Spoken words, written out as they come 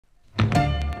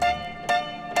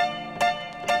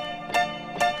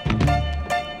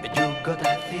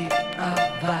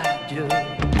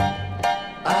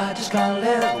can't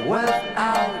live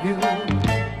without you.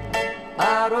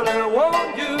 I really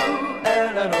want you,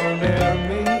 Eleanor, near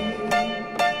me.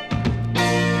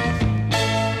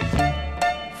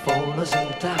 Fullness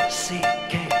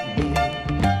intoxicate me,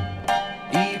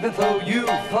 even though you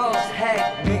first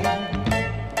hate me.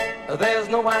 There's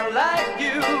no one like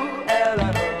you,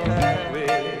 Eleanor.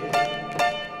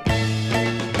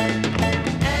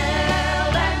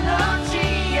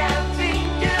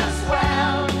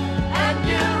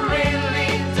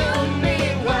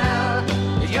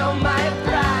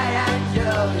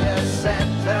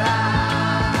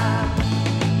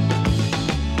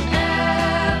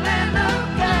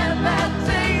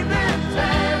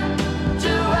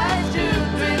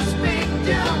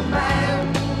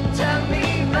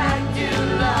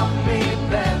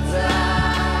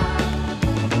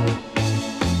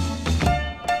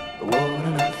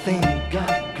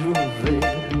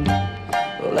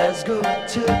 Let's go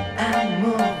to a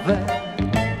movie.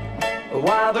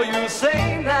 What do you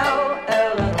say now,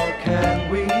 Eleanor, can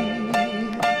we?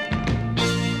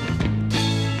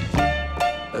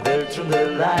 Turn the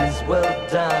lights well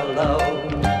down low.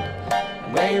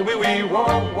 Maybe we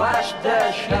won't watch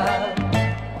the show.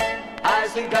 I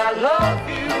think I love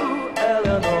you,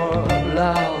 Eleanor,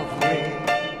 loud.